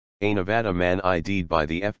A Nevada man ID'd by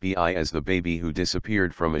the FBI as the baby who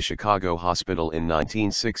disappeared from a Chicago hospital in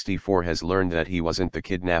 1964 has learned that he wasn't the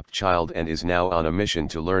kidnapped child and is now on a mission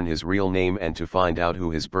to learn his real name and to find out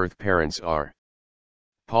who his birth parents are.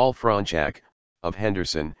 Paul Fronczak, of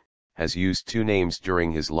Henderson, has used two names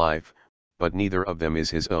during his life, but neither of them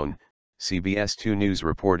is his own, CBS 2 News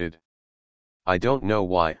reported. "I don't know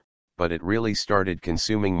why, but it really started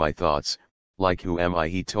consuming my thoughts, like who am I?"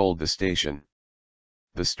 he told the station.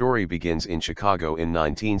 The story begins in Chicago in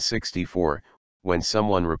 1964, when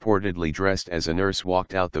someone reportedly dressed as a nurse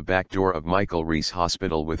walked out the back door of Michael Reese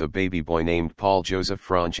Hospital with a baby boy named Paul Joseph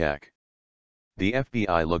Fronczak. The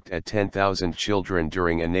FBI looked at 10,000 children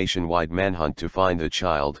during a nationwide manhunt to find the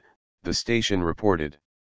child, the station reported.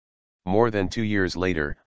 More than 2 years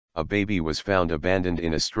later, a baby was found abandoned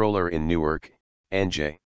in a stroller in Newark,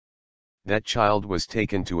 NJ. That child was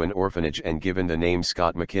taken to an orphanage and given the name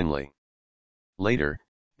Scott McKinley. Later,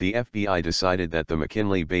 the FBI decided that the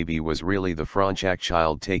McKinley baby was really the Fronczak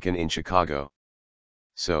child taken in Chicago.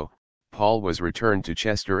 So, Paul was returned to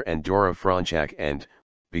Chester and Dora Fronczak and,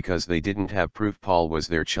 because they didn't have proof Paul was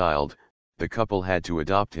their child, the couple had to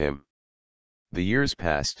adopt him. The years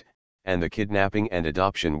passed, and the kidnapping and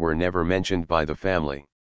adoption were never mentioned by the family.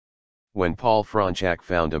 When Paul Fronczak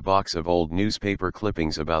found a box of old newspaper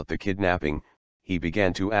clippings about the kidnapping, he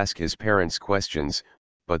began to ask his parents questions,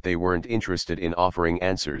 but they weren't interested in offering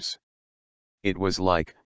answers. "It was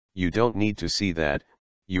like, you don't need to see that,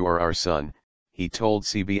 you are our son," he told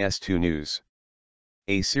CBS 2 News.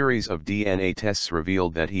 A series of DNA tests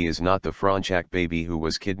revealed that he is not the Fronczak baby who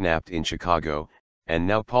was kidnapped in Chicago, and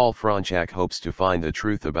now Paul Fronczak hopes to find the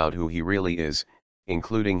truth about who he really is,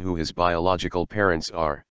 including who his biological parents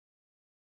are.